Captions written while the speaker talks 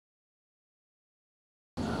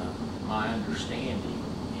my understanding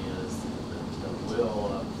is that the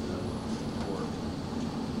will of the court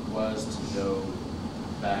was to go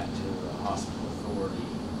back to the hospital authority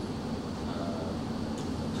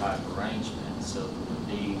type arrangement, so there would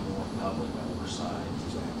be more public oversight.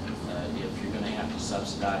 If you're going to have to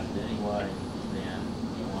subsidize it anyway, then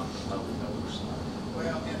you want the public oversight.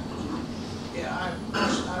 Well, and yeah,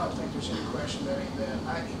 I don't think there's any question about any of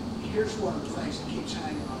that. Here's one of the things that keeps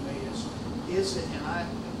hanging on me is it, and I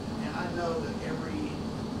know that every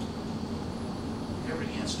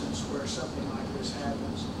instance where something like this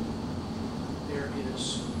happens, there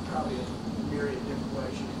is probably a myriad of different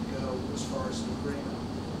ways you can go as far as the agreement.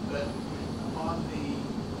 But on the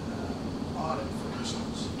audit, for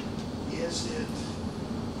instance,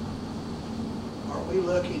 are we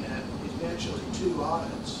looking at eventually 2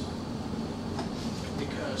 audits?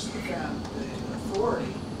 Because the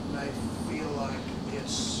authority may feel like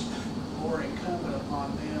it's more incumbent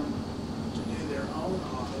upon them to do their own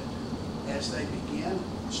audit as they begin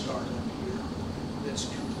startup here that's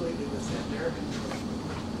completely within their control,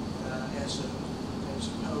 as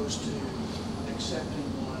opposed to accepting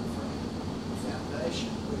one from the foundation,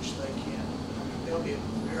 which they can't. They'll be able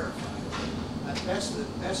to verify. That's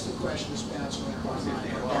the question that's bouncing around my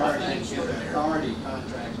mind. The authority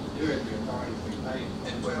contracts to do it, the authority will be paid.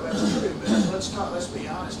 Well, that's true, but let's be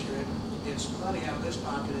honest here. It's money out of this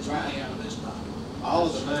pocket, it's money out of this pocket. All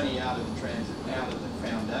of the money out of the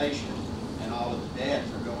foundation and all of the debts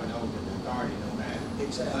are going over to the authority, no matter.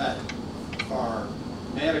 Exactly. But for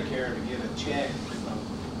Medicare to get a check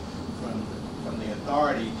from the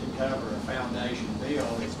authority to cover a foundation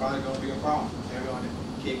bill, it's probably going to be a problem. They're going to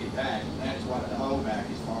kick it back, and that's what the holdback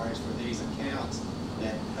as far as for these accounts,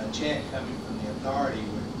 that a check coming from the authority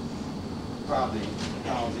would probably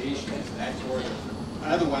cause issues. That's where,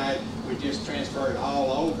 otherwise, we just transfer it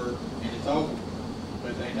all over and it's over.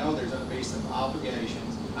 But they know there's going to be some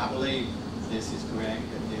obligations. I believe this is correct,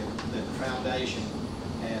 that the foundation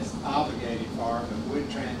has obligated for it, but would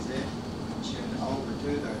transition over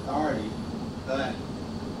to the authority, but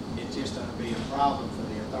it's just going to be a problem for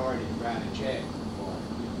the authority to write a check for it.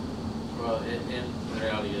 Well, the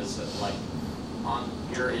reality is that, like, on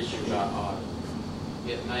your issue about audit,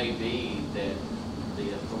 it may be that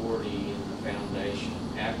the authority and the foundation,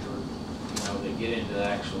 after they get into the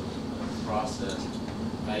actual process,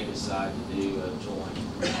 may decide to do a joint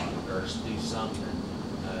audit or do something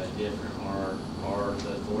different, or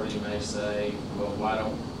the authority may say, well, why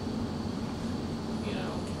don't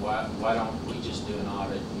we just do an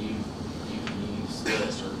audit and you use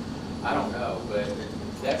this, or I don't know, but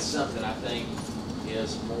that's something I think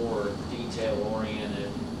is more detail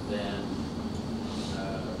oriented than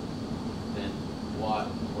what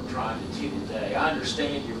we're trying to do today. I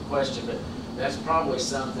understand your question, but that's probably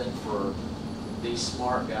something for these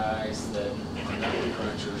smart guys that are number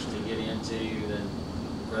crunchers to get into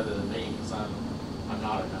rather than me, because I'm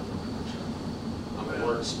not a number cruncher. I'm a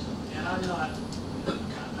wordsmith. And I'm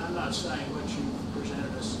not saying what you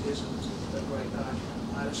presented us isn't a great document.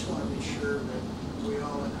 I just want to be sure that we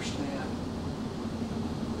all understand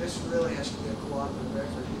this really has to be a cooperative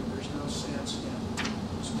effort here. There's no sense in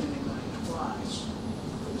spending money twice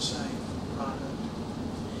for the same product.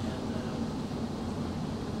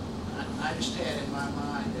 And I just had in my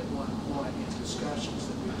mind at one point in discussions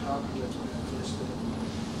that we talked with this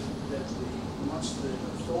that once the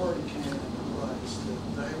authority came into place, that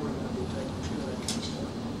they were going to be taking care of that stuff.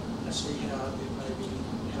 I see how it may be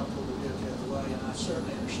helpful to do it the other way, and I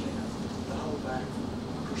certainly understand the holdback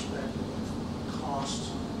perspective of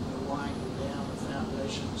costs of winding down the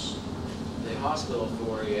foundations. The hospital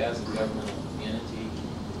authority, as a governmental entity,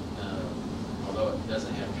 although it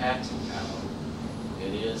doesn't have taxing power,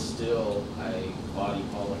 it is still a body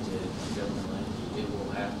politic governmental entity. It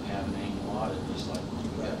will have to have an annual audit, just like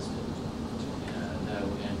you guys do.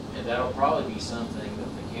 And that'll probably be something that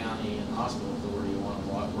the county and hospital authority want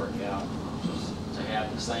to work out, to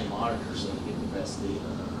have the same auditor so they get the best deal.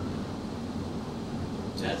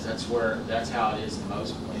 That's how it is in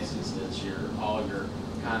most places. It's all your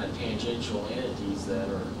kind of tangential entities that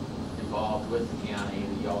are involved with the county,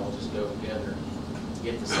 and you all just go together and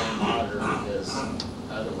get the same auditor, because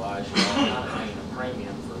otherwise you're all kind of paying a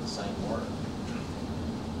premium for the same work.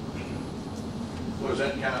 Was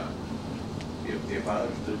that kind of, if I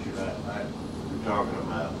understood you right, you're talking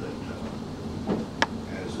about that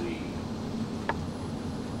as the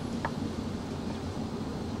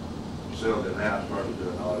facility now started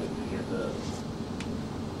doing audit at the end of,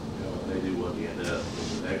 they do one at the end of,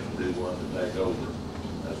 the next one do one to take over.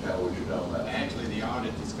 That's kind of what you're talking about. Actually, the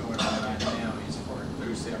audit that's going on right now is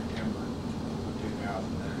through September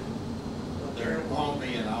 2009. There won't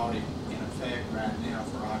be an audit in effect right now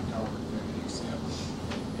for October through December,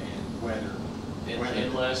 and whether.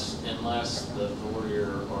 Unless the authority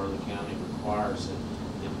or the county requires it,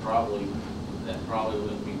 that probably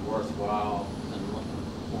wouldn't be worthwhile. And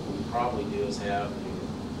what we probably do is have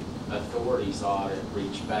the authorities audit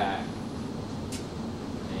reach back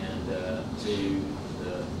and to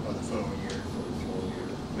the For the full year.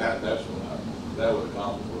 That's what that would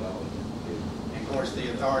accomplish what I was getting. And of course,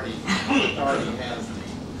 the authority has the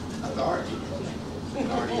authority to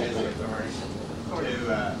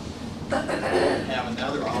have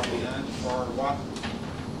another audit done for what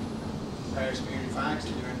Paris Community Finance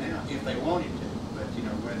is doing now, if they wanted to. But, you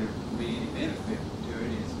know, whether it would be any benefit to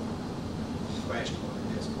it is questionable.